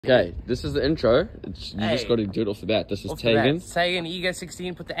Okay, this is the intro. You just got to do it off the bat. This is Tegan. Tegan, Ego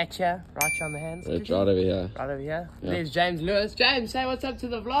 16, put the at here, right here on the hands. It's right over here. Right over here. Yeah. There's James Lewis. James, say what's up to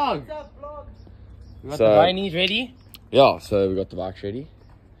the vlog. What's up, vlog? We got the Viney's ready. Yeah, so we got the bikes ready.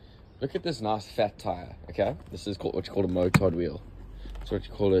 Look at this nice fat tire, okay? This is what you call a motard wheel. It's what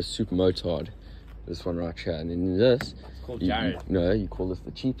you call a super motard. This one right here. And then this, It's called Jared. you call this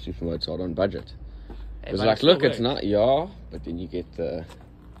the cheap super motard on budget. Hey, It's but like, it look, still it's not, yeah, but then you get the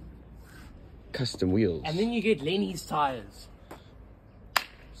custom wheels. And then you get Lenny's tires.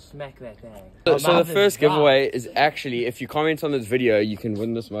 Smack that thing. So the first giveaway is actually, if you comment on this video, you can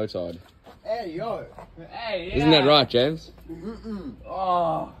win this motard. Hey, yo. Hey, yeah. Isn't that right, James?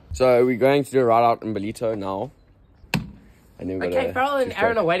 Oh. So we're going to do a ride out in Ballito now. And then we're Okay, Farrell and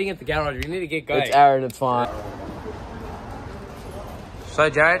Aaron are waiting at the garage. We need to get going. It's Aaron, it's fine. So,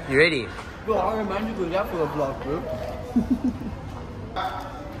 Jared, you ready? Bro, I remind you to go for the vlog, bro.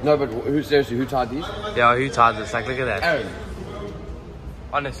 No, but seriously, who tied these? Yeah, who tied this? Like, look at that. Aaron.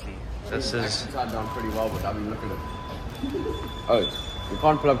 Honestly, this is... Tied down pretty well, but I mean, look at it. Oh, you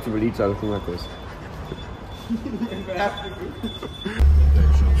can't pull up to Ballito looking like this.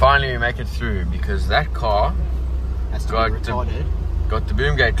 Finally, we make it through because that car got the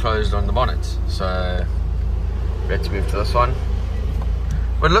boom gate closed on the bonnet. So, we had to move to this one.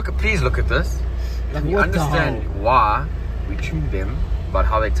 But look, please look at this. Let me understand why we tuned them, but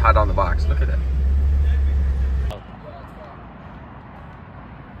how they tied on the bikes. Look at it.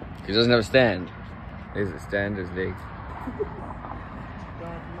 He doesn't have a stand. There's a stand, there's legs.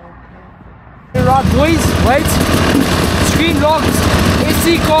 Right, boys, wait. Screen locked.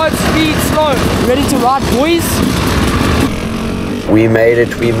 SD card, speed slow. Ready to ride, boys? We made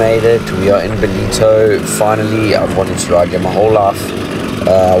it. We are in Ballito. Finally, I've wanted to ride here my whole life.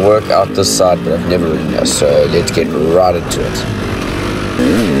 I work out this side, but I've never ridden here, so let's get right into it.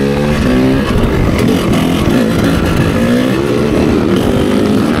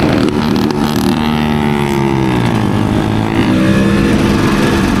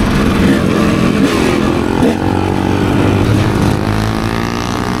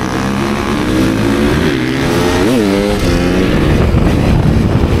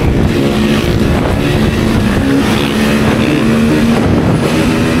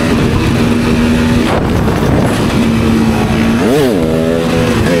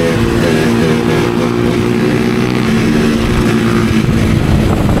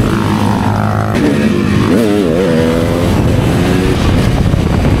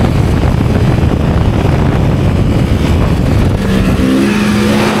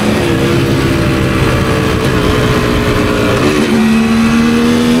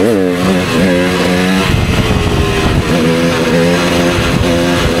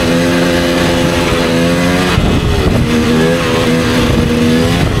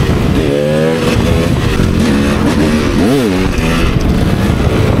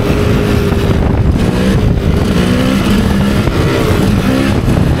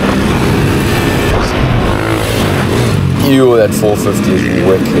 Yo, that 450 is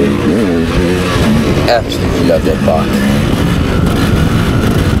wicked. Absolutely love that bike.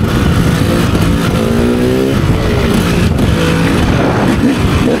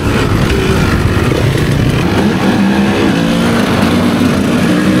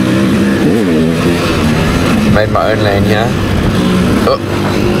 Made my own lane here. Oh.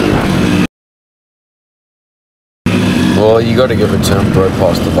 Well, you gotta give it to him, bro,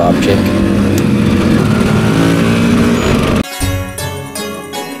 past the vibe check.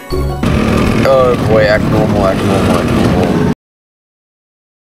 Oh boy, act normal.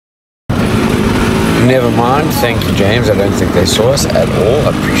 Never mind, thank you, James. I don't think they saw us at all. I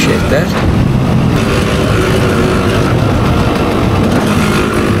appreciate that.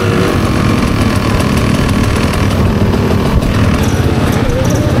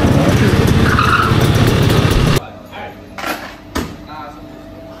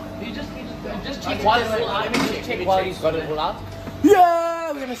 Check while he's got it all out.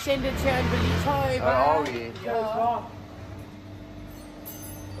 Yeah, we're gonna send it here in Ballito. Are we? Yeah.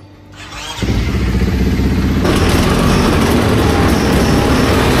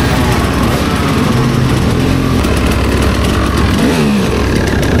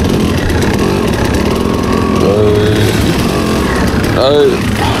 Oh.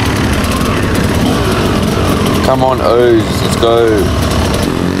 Come on, O's, let's go.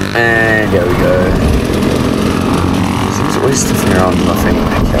 And there we go. It's always sticking around nothing. I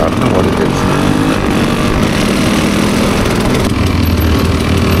don't know what it is.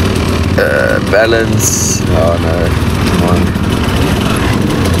 Balance. Oh no. Come on.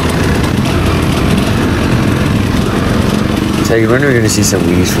 Hey, when are we gonna see some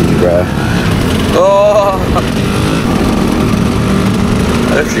wheelies from you, bro? Oh!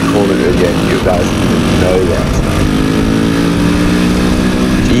 I actually called it earlier and you guys didn't know that.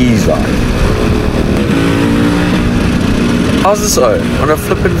 Jeez, like. How's this on a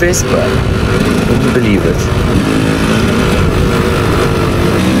flippin' Vespa? Wouldn't believe it.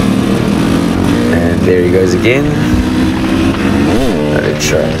 And there he goes again. Let it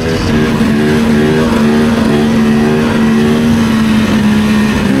show.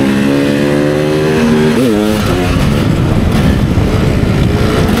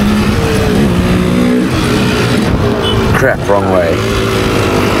 Crap, wrong way.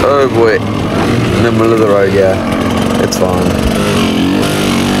 Oh boy. In the middle of the road, yeah. It's fine.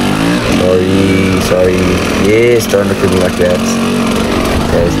 Sorry. Yes, don't look at me like that.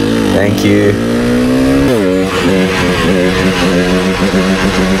 Okay, thank you.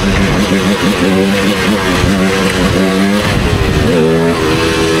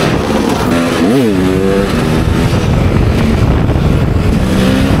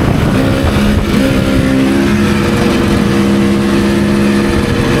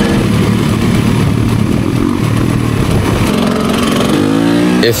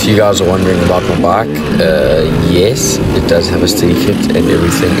 If you guys are wondering about my bike, yes, it does have a sticky kit and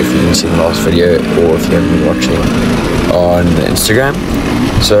everything if you didn't see the last video or if you haven't been watching on Instagram.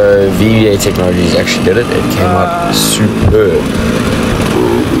 So VVA Technologies actually did it. It came out superb.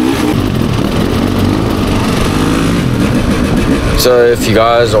 So if you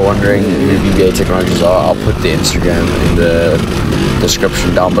guys are wondering who VVA Technologies are, I'll put the Instagram in the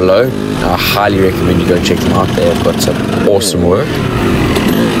description down below. I highly recommend you go check them out. They've got some awesome work.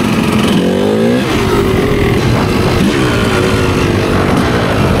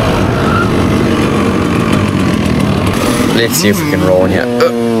 Let's see if we can roll in here.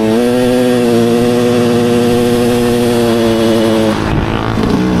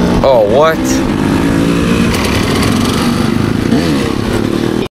 Oh, what?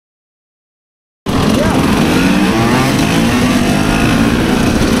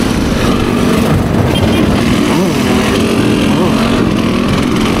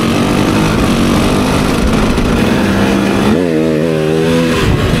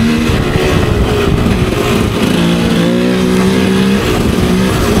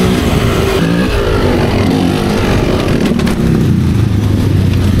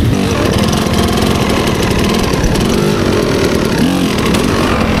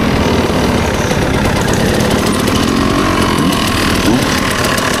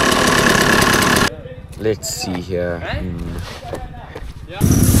 Let's see here.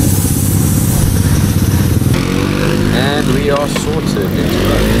 And we are sorted.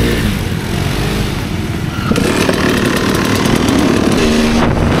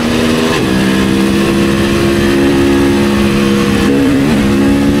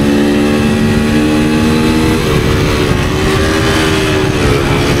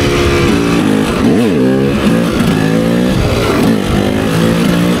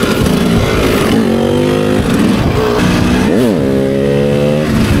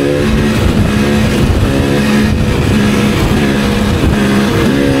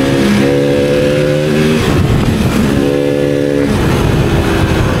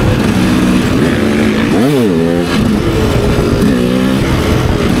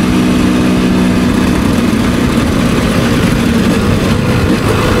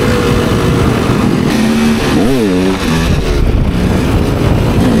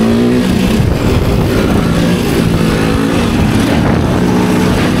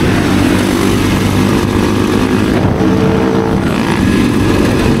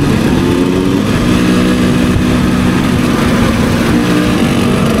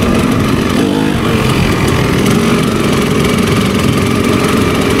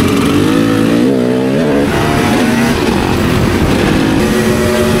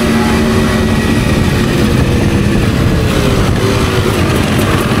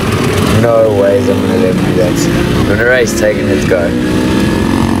 No ways I'm gonna let him do that. I'm gonna race, taking let's go.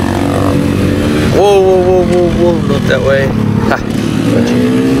 Whoa, not that way. Ha, gotcha.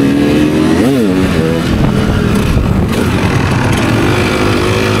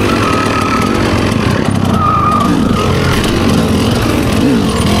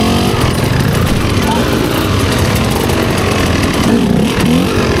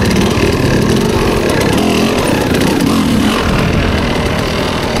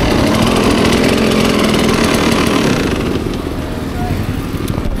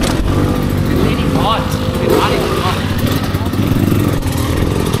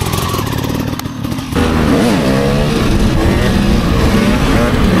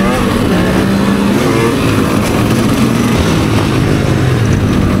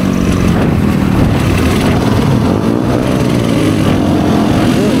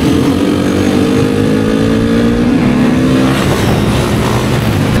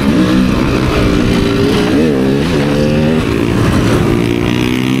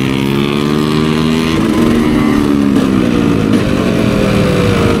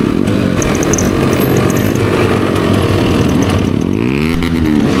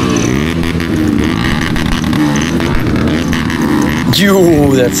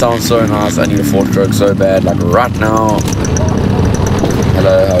 Ooh, that sounds so nice. I need a 4-stroke so bad, like right now.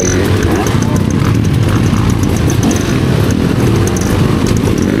 Hello, how are you?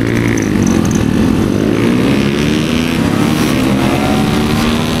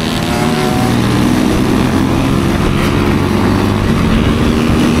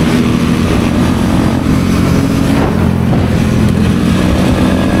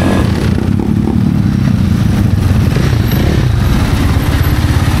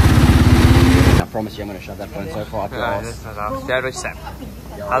 I'm gonna shove that phone so far up your ass. Dad, what you say?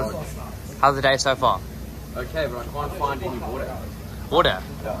 How's the day so far? Okay, but I can't find any water. Water?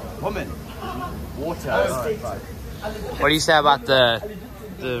 Woman. Water. What do you say about the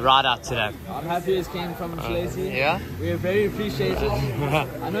ride out today? I'm happy as came from Schleswig. Yeah? We are very appreciated.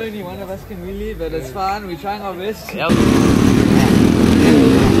 I know only one of us can wheelie, but it's fine. We're trying our best. Yep.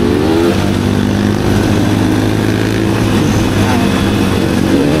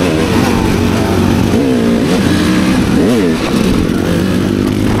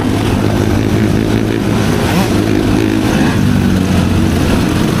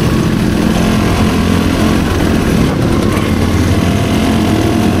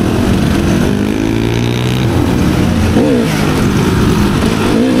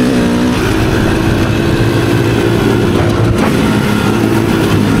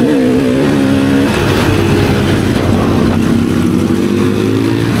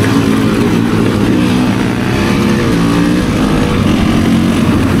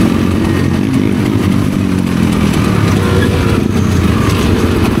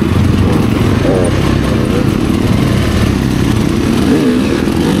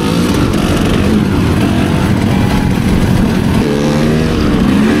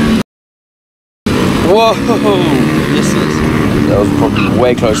 Whoa! That was probably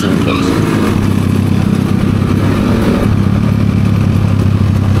way closer than close.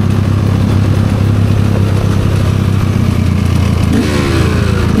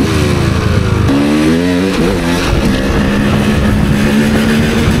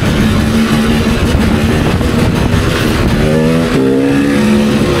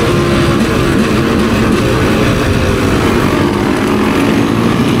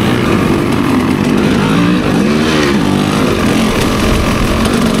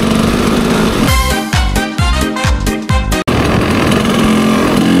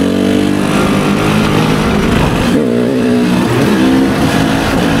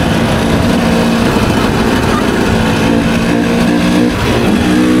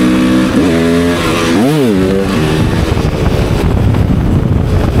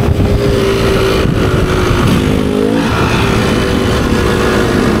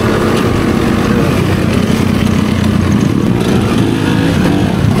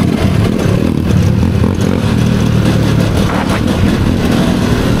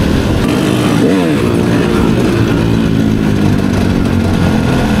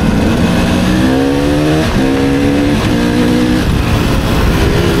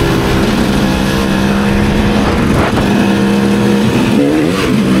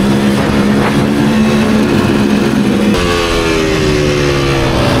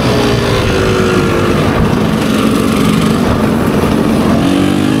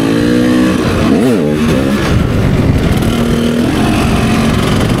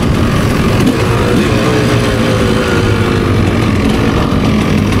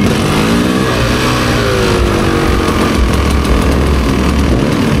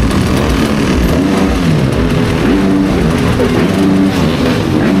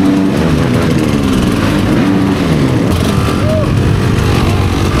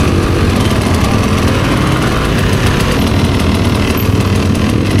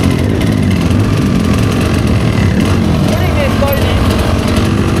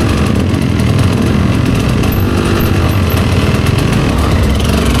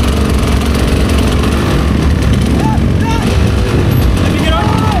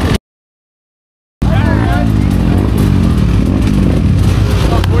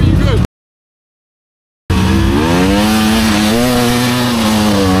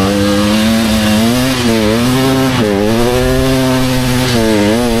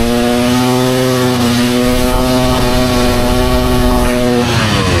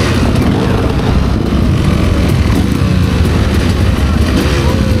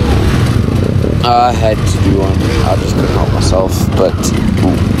 I had to do one. I just couldn't help myself. But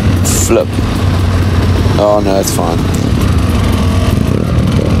flip. Oh no, it's fine.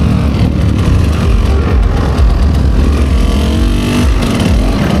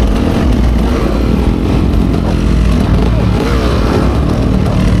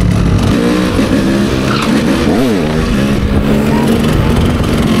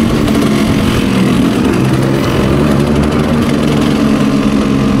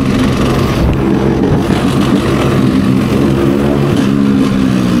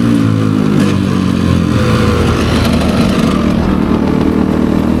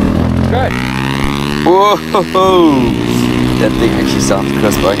 good. Whoa! That thing actually sounds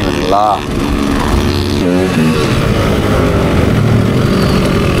crisp. I don't even laugh.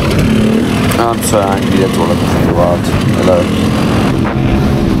 I'm so hungry. That's all I can think about. Hello.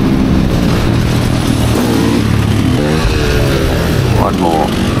 One more.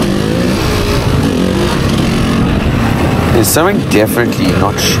 There's something definitely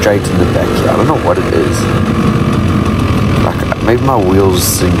not straight in the back here. I don't know what it is. Like maybe my wheels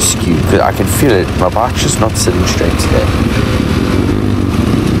sitting skewed. Cause I can feel it. My bike's just not sitting straight today.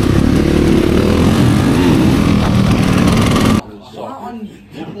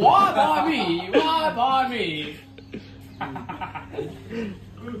 Why by me? Why by me?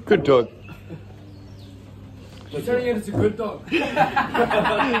 Good dog. You're telling you it's a good dog.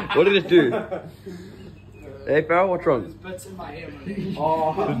 What did it do? Hey pal, what's wrong? There's bits in my hair.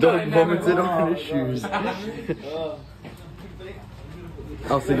 The dog vomited on his shoes.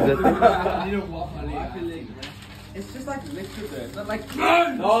 How sick is that? It's just like liquid though. It's not like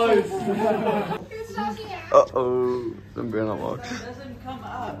Uh-oh. I'm going to watch. It doesn't come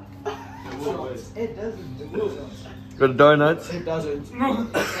up. It doesn't. Got donuts? It doesn't.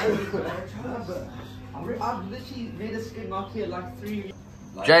 I've literally made a skin mark here like 3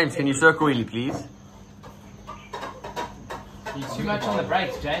 James, can you circle wheelie, please? You're too much on the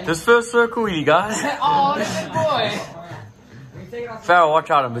brakes, James. This first circle wheelie, guys. Oh, good boy. Farrell, watch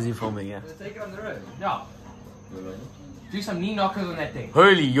out, I'm busy filming, yeah. Take it on the road. Yeah. Do some knee knockers on that thing.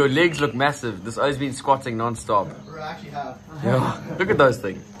 Holy, your legs look massive. This O's been squatting non-stop. Bro, I actually have. Yeah, look at those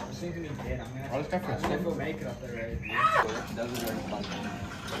things. I'll just go for a step. We'll make it up the road.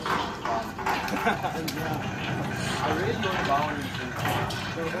 I really want to buy one.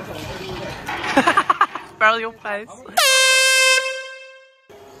 Farrell, your face.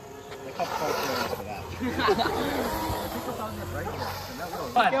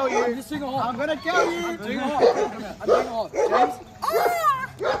 Kill you. I'm just doing a hop. I'm gonna kill you. I'm doing a hop. I'm doing a hop. James?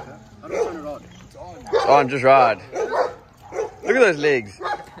 I don't turn it on. It's on, just ride. Look at those legs.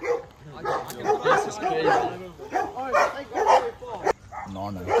 This is crazy. No.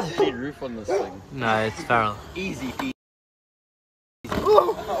 Need roof on this thing. No, it's Farrell. Easy.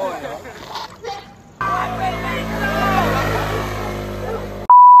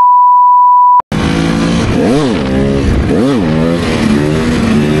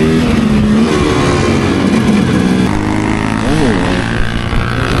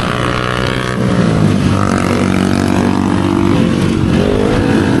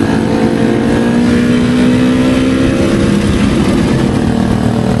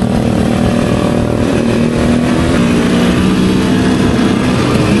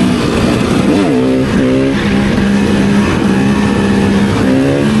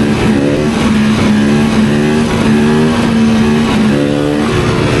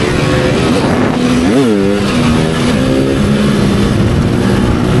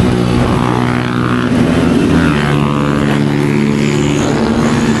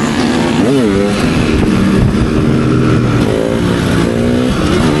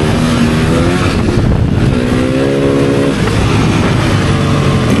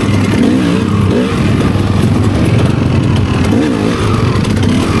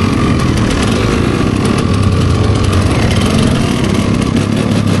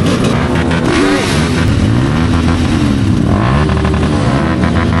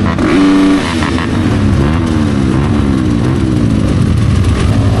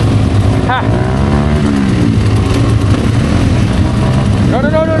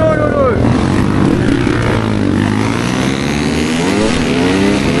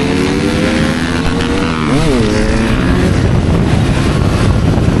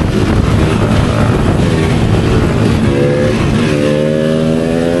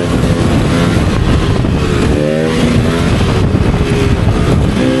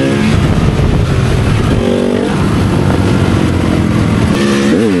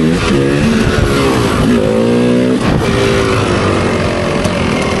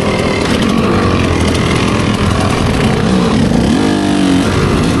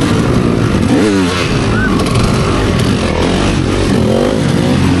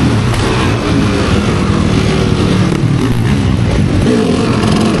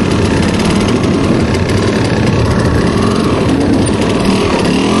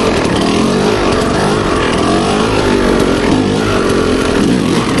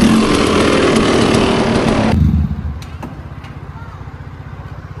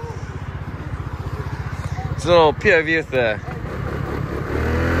 It's a little POV with the...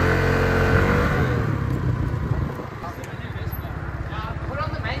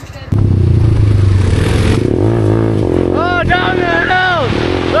 Oh, down the hill!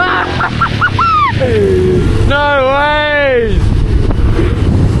 Ah!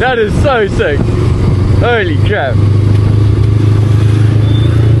 That is so sick. Holy crap.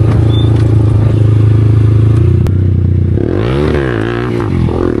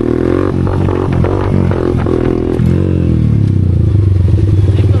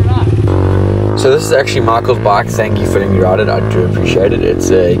 So this is actually Michael's bike. Thank you for letting me ride it. I do appreciate it. It's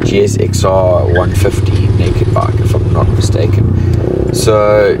a GSXR 150 naked bike, if I'm not mistaken.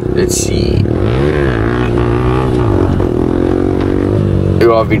 So let's see.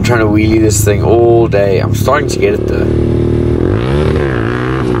 Oh, I've been trying to wheelie this thing all day. I'm starting to get it though.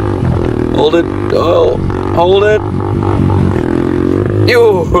 Hold it. Oh, hold it.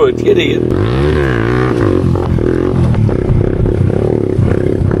 Yo, it's getting it.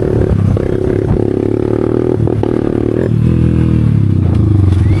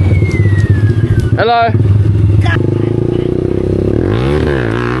 Hello.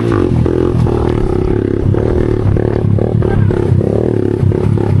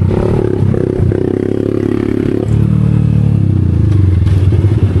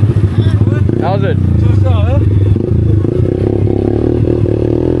 How's it?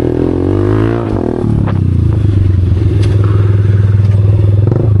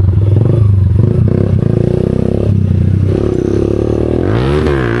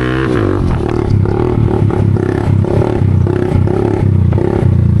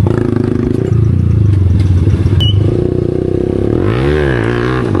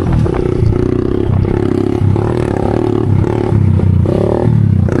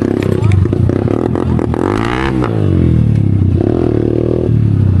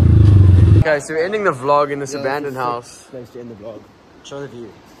 Okay, so we're ending the vlog in this abandoned house. Place to end the vlog. Show the view.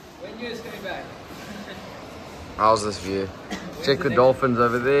 When you is coming back? How's this view? Check the dolphins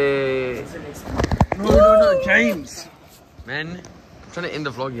over there. No, James. Man, I'm trying to end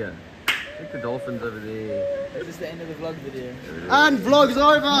the vlog here. Check the dolphins over there. This is the end of the vlog video. And vlog's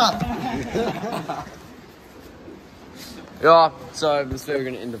over. Yeah, so this is where we're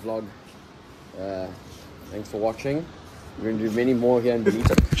going to end the vlog. Thanks for watching. We're going to do many more here in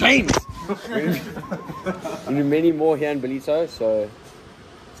Ballito. James! We're going to do many more here in Ballito, so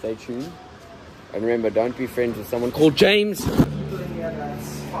stay tuned. And remember, don't be friends with someone called James.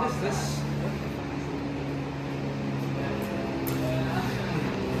 What is this?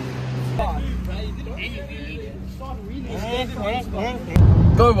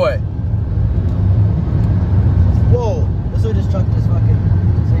 Go boy. Whoa. This one just chucked his fucking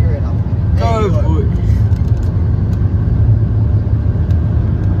cigarette up. Go boy.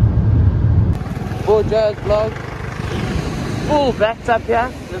 Full Joe's vlog. Full backed up here.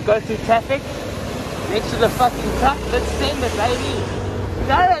 We'll go through traffic. Next to the fucking truck. Let's send it, baby.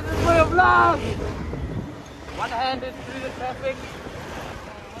 This is for your vlog. One-handed through the traffic.